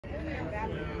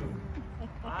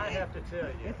I have to tell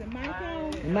you, Is the mic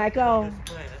on? I Mic have on. been this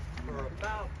planet for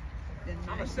about,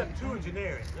 I'm a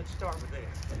septuagenarian. Let's start with there.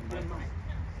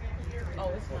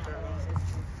 Oh, it's not.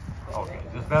 Okay,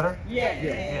 is this better? Yeah.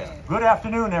 Yeah. Good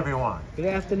afternoon, everyone. Good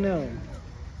afternoon.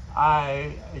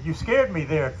 You scared me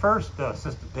there at first,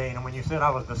 Sister Dana, when you said I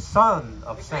was the son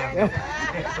of Samuel.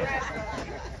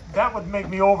 That would make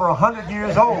me over 100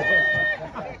 years old.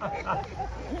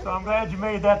 So I'm glad you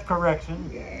made that correction.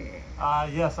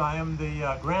 Yes, I am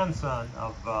the grandson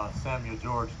of Samuel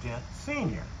George Dent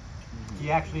Sr. He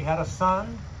actually had a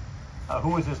son who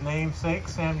was his namesake,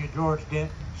 Samuel George Dent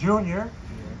Jr.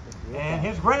 And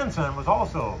his grandson was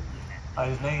also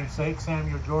his namesake,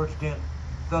 Samuel George Dent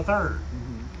III.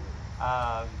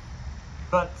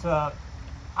 But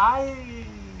I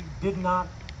did not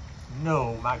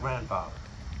know my grandfather,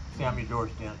 Samuel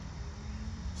George Dent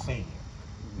Sr.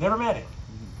 Never met him.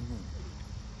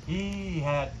 He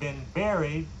had been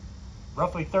buried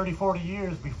roughly 30, 40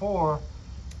 years before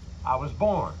I was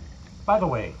born. By the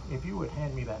way, if you would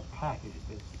hand me that package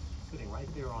that's sitting right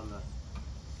there on the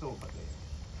sofa there.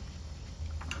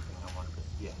 Okay, I wonder,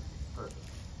 yeah, perfect.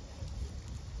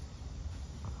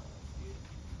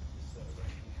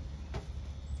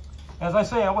 As I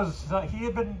say, he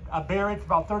had been buried for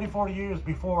about 30, 40 years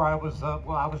before I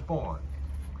was born.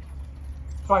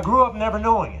 So I grew up never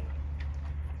knowing it.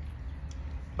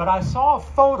 But I saw a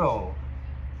photo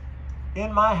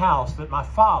in my house that my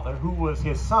father, who was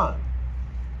his son,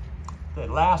 the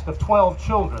last of 12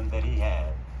 children that he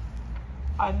had,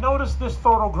 I noticed this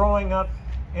photo growing up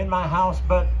in my house,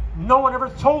 but no one ever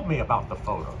told me about the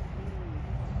photo.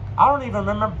 I don't even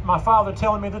remember my father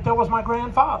telling me that that was my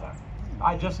grandfather.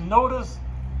 I just noticed,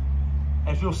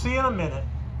 as you'll see in a minute,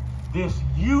 this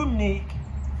unique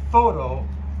photo.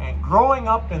 And growing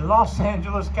up in Los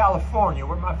Angeles, California,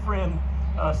 where my friend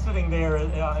sitting there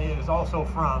is also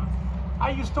from,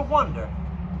 I used to wonder,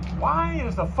 why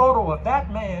is the photo of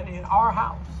that man in our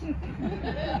house?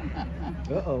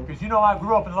 Because you know I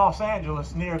grew up in Los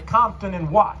Angeles near Compton and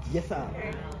Watts. Yes, sir.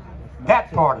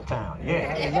 That part of town,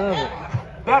 yeah. I love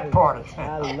it. That part of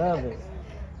town. I love it.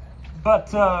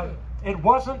 But it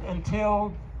wasn't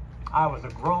until I was a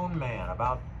grown man,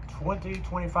 about 20,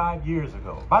 25 years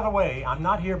ago. By the way, I'm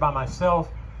not here by myself,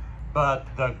 but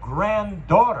the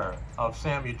granddaughter of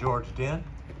Samuel George Dent,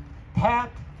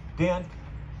 Pat Dent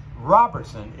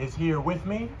Robertson, is here with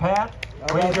me. Pat,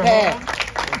 raise your hand.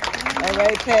 All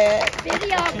right, Pat. She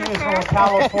is from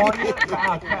California,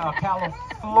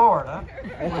 Florida,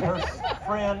 with her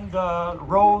friend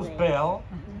Rose Bell,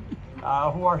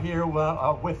 who are here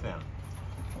with them.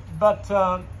 But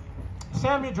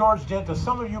Samuel George Dent, as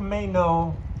some of you may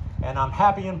know, and I'm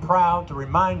happy and proud to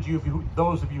remind you,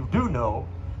 those of you who do know,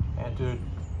 and to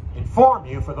inform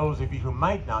you for those of you who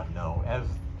might not know, as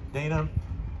Dana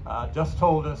just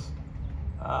told us,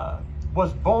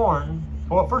 was born,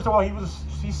 well, first of all,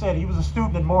 she said he was a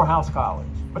student at Morehouse College.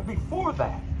 But before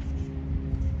that,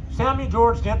 Samuel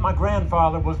George Dent, my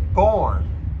grandfather, was born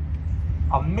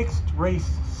a mixed-race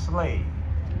slave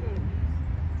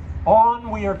on,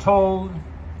 we are told,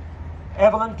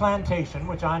 Evelyn Plantation,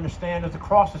 which I understand is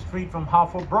across the street from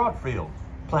Hopeful Broadfield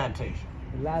Plantation.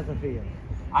 Lazarville.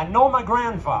 I know my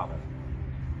grandfather.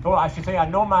 So I should say I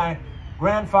know my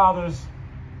grandfather's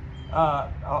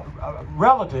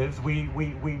relatives. We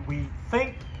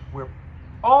think we're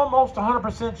almost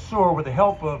 100% sure, with the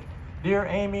help of dear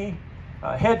Amy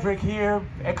Hedrick here,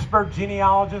 expert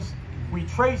genealogist, we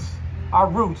trace our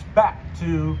roots back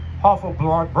to Hopeful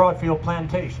Broadfield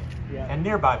Plantation and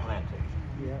nearby plantation.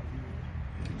 Yeah.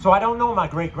 So I don't know my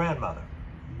great-grandmother.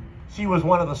 She was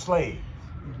one of the slaves.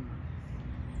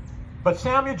 But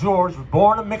Samuel George was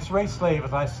born a mixed-race slave,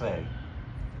 as I say.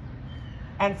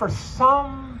 And for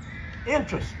some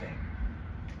interesting,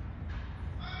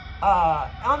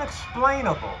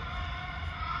 unexplainable,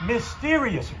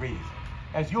 mysterious reason,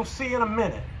 as you'll see in a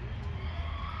minute,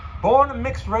 born a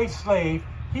mixed-race slave,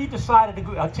 he decided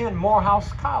to attend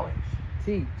Morehouse College.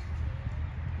 Teach.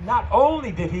 Not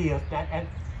only did he, and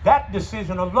that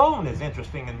decision alone is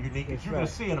interesting and unique, as you're going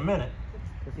to see in a minute.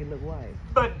 Because he looked white.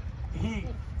 But he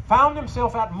found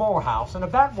himself at Morehouse, and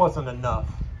if that wasn't enough,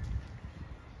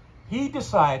 he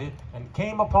decided and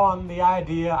came upon the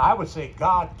idea, I would say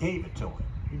God gave it to him.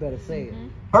 You better say it.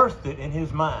 Birthed it in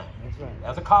his mind. That's right.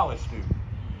 As a college student,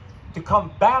 to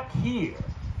come back here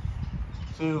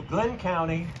to Glenn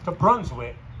County, to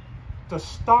Brunswick, to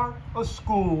start a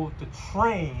school to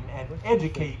train and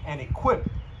educate and equip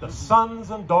the sons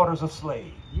and daughters of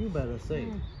slaves. You better say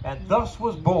it. And thus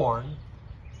was born,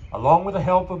 along with the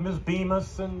help of Ms.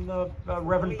 Bemis and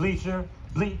Reverend Bleach,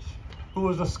 who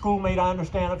was a schoolmate, I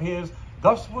understand, of his,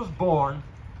 Thus was born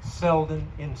Selden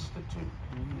Institute.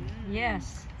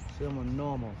 Yes. Someone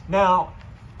normal. Now,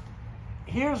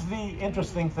 here's the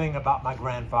interesting thing about my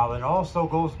grandfather, and it also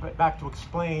goes back to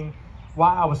explain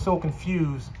why I was so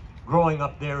confused growing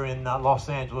up there in Los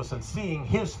Angeles and seeing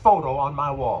his photo on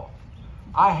my wall.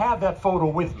 I have that photo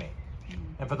with me.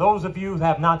 And for those of you who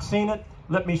have not seen it,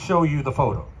 let me show you the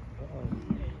photo.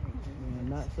 I'm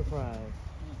not surprised.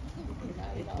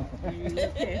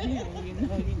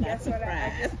 That's what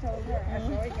I just told her. I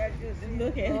said, all you gotta do is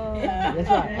look at That's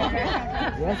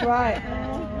right. That's right.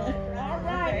 All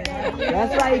right.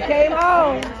 That's right. He came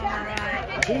home.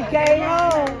 He came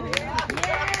home.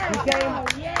 He came.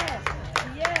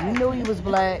 You knew he was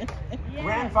black.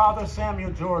 Grandfather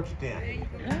Samuel George Dent.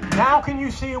 Now can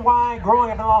you see why growing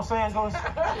up in Los Angeles,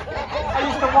 I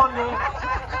used to wonder,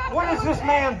 what is this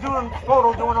man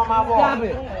photo doing on my wall? Stop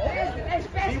it.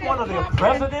 Is he one of the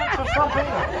presidents or something?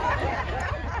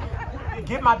 Or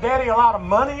give my daddy a lot of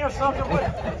money or something?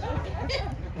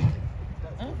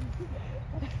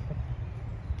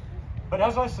 But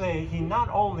as I say, he not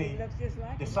only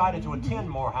decided to attend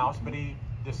Morehouse, but he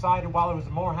decided while he was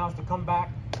at Morehouse to come back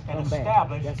and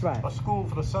establish a school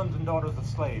for the sons and daughters of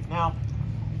slaves. Now,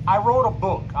 I wrote a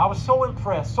book. I was so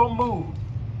impressed, so moved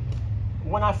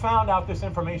when I found out this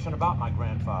information about my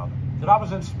grandfather that I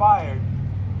was inspired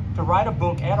to write a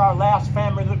book at our last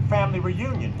family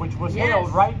reunion, which was held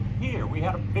right here. We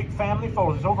had a big family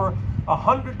photo. There's over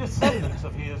 100 descendants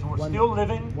of his who are still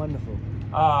living,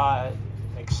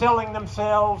 excelling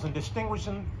themselves and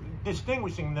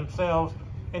distinguishing themselves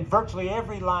in virtually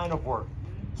every line of work.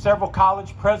 Several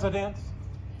college presidents,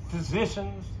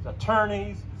 physicians,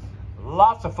 attorneys,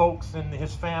 lots of folks in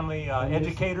his family,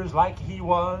 educators like he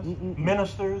was,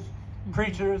 ministers,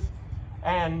 preachers,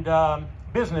 and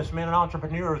businessmen and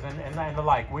entrepreneurs and the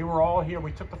like. We were all here.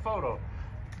 We took the photo.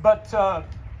 But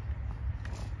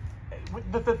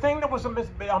the thing that was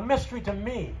a mystery to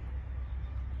me,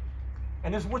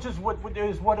 and which is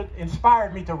what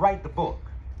inspired me to write the book,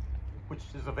 which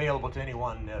is available to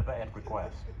anyone at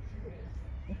request.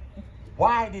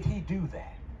 Why did he do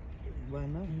that? Why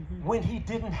not? When he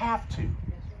didn't have to.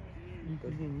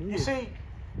 You see,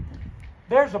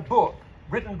 there's a book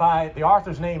written by, the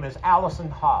author's name is Allison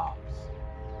Hobbs.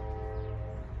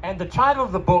 And the title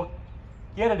of the book,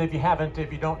 get it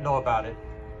if you don't know about it,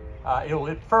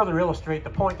 it'll further illustrate the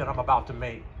point that I'm about to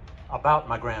make about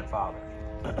my grandfather.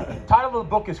 The title of the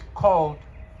book is called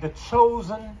The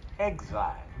Chosen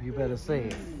Exile. You better say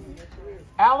it.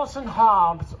 Allison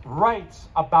Hobbs writes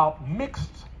about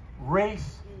mixed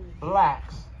race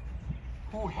blacks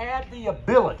who had the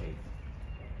ability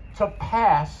to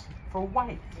pass for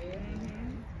white.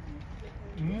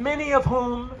 Many of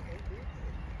whom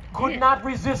could not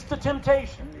resist the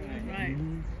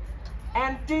temptation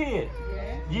and did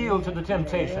yield to the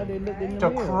temptation to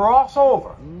cross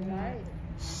over,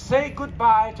 say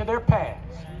goodbye to their past,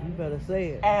 you better say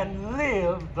it, and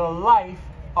live the life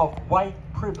of white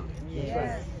privilege.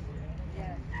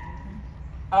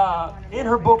 In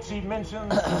her book, she mentions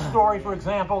the story, for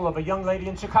example, of a young lady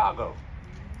in Chicago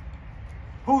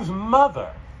whose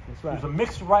mother was a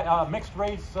mixed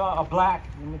race black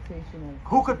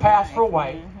who could pass for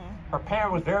white. Her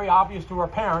parent was very obvious to her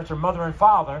parents, her mother and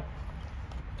father,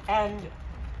 and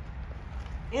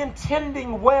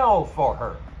intending well for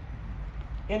her,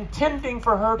 intending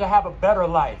for her to have a better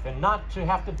life and not to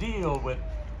have to deal with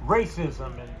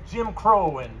racism and Jim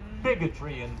Crow and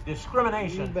bigotry and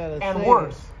discrimination and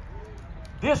worse.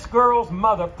 This girl's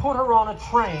mother put her on a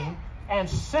train and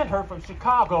sent her from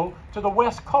Chicago to the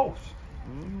West Coast.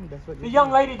 The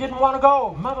young lady didn't want to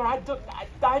go. Mother, I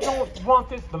don't want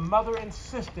this. The mother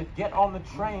insisted, get on the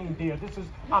train, dear.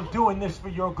 I'm doing this for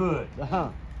your good.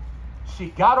 She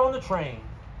got on the train,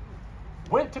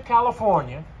 went to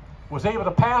California, was able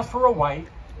to pass for white,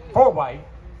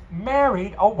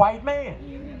 married a white man.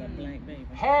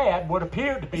 Had what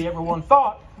appeared to be, everyone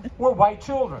thought, were white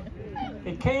children.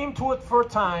 It came to it for a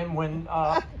time when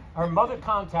her mother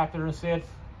contacted her and said,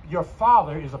 your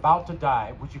father is about to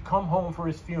die. Would you come home for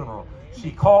his funeral?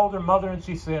 She called her mother and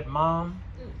she said, Mom,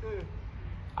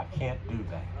 I can't do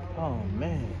that. Oh,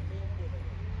 man.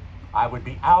 I would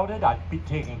be outed. I'd be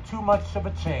taking too much of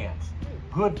a chance.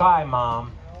 Goodbye,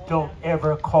 Mom. Don't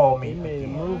ever call me again.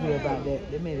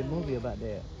 They made a movie about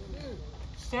that.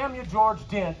 Samuel George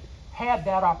Dent had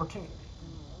that opportunity.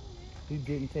 He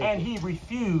didn't take and it. he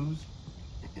refused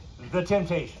the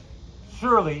temptation.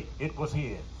 Surely it was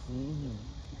his.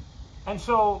 And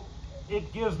so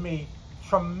it gives me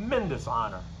tremendous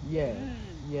honor. Yes,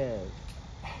 yes.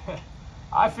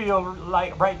 I feel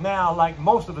like right now, like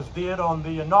most of us did on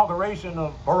the inauguration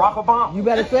of Barack Obama. You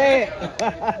better say it.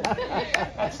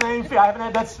 That same feel. I haven't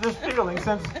had this feeling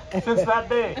since that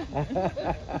day.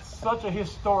 Such a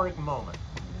historic moment.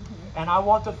 And I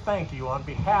want to thank you on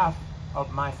behalf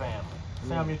of my family,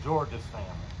 Samuel George's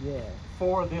family,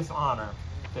 for this honor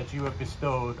that you have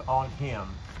bestowed on him,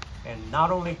 and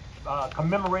not only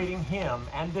commemorating him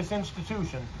and this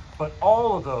institution, but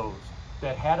all of those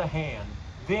that had a hand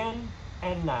then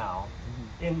and now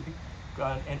in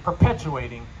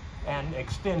perpetuating and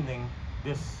extending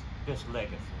this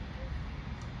legacy.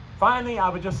 Finally, I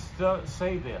would just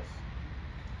say this.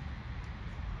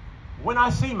 When I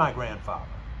see my grandfather,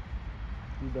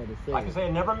 You better say like I it. say,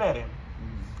 I never met him,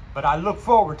 but I look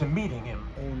forward to meeting him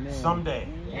someday.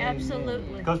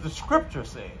 Absolutely. Because the scripture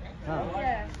says,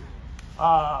 Yes.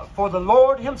 for the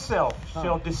Lord himself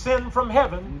shall descend from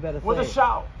heaven with a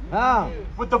shout,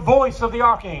 with the voice of the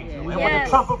archangel, and with the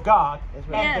trump of God,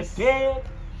 and the dead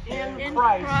in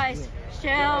Christ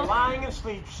shall lying in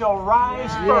sleep shall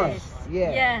rise first.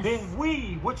 Yes. Then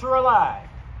we which are alive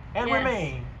and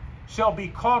remain shall be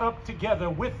caught up together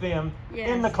with them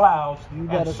in the clouds,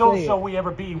 and so shall we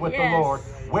ever be with the Lord.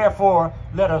 Wherefore,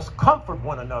 let us comfort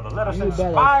one another. Let us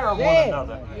inspire one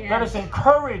another. Let us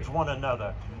encourage one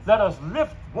another. Let us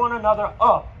lift one another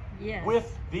up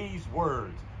with these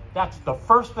words. That's the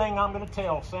first thing I'm going to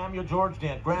tell Samuel George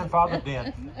Dent, Grandfather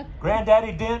Dent.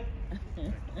 Granddaddy Dent,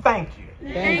 thank you.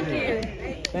 Thank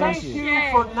you. Thank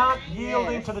you for not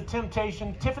yielding to the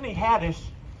temptation. Tiffany Haddish,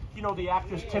 you know the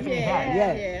actress Tiffany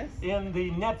Haddish, in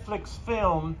the Netflix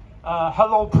film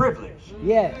Hello Privilege.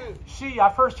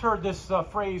 I first heard this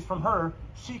phrase from her.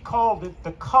 She called it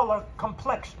the color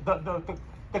complexion, the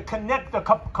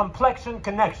complexion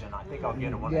connection. I think I'll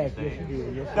get it one of these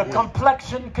days. The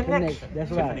complexion connection,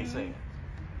 Tiffany said.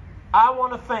 I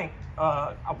want to thank,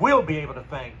 I will be able to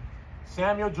thank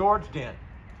Samuel George Dent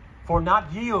for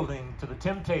not yielding to the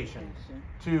temptation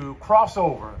to cross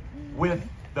over with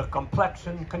the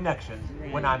complexion connection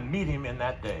when I meet him in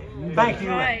that day. Thank you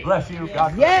and bless you.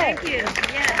 God bless. Thank you.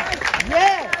 Yes.